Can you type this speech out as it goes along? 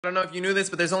I don't know if you knew this,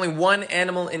 but there's only one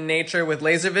animal in nature with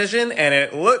laser vision, and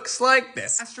it looks like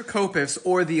this. Astrocopus,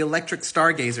 or the electric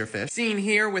stargazer fish, seen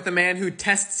here with a man who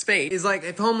tests fate, is like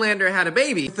if Homelander had a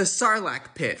baby with the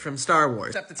Sarlacc pit from Star Wars.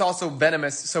 Except it's also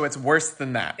venomous, so it's worse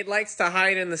than that. It likes to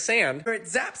hide in the sand, where it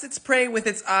zaps its prey with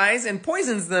its eyes and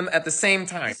poisons them at the same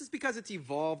time. This is because it's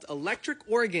evolved electric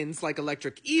organs like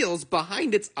electric eels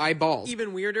behind its eyeballs.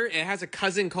 Even weirder, it has a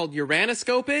cousin called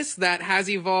Uranoscopus that has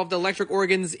evolved electric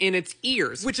organs in its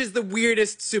ears, which is the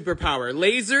weirdest superpower.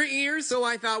 Laser ears? So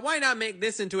I thought, why not make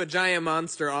this into a giant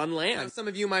monster on land? Now, some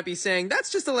of you might be saying,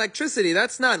 that's just electricity,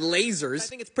 that's not lasers. I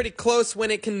think it's pretty close when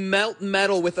it can melt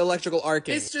metal with electrical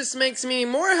arcing. This just makes me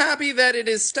more happy that it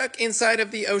is stuck inside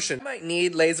of the ocean. I might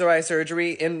need laser eye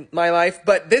surgery in my life,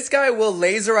 but this guy will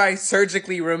laser eye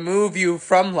surgically remove you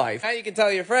from life. Now you can tell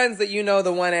your friends that you know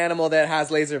the one animal that has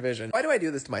laser vision. Why do I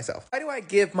do this to myself? Why do I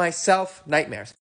give myself nightmares?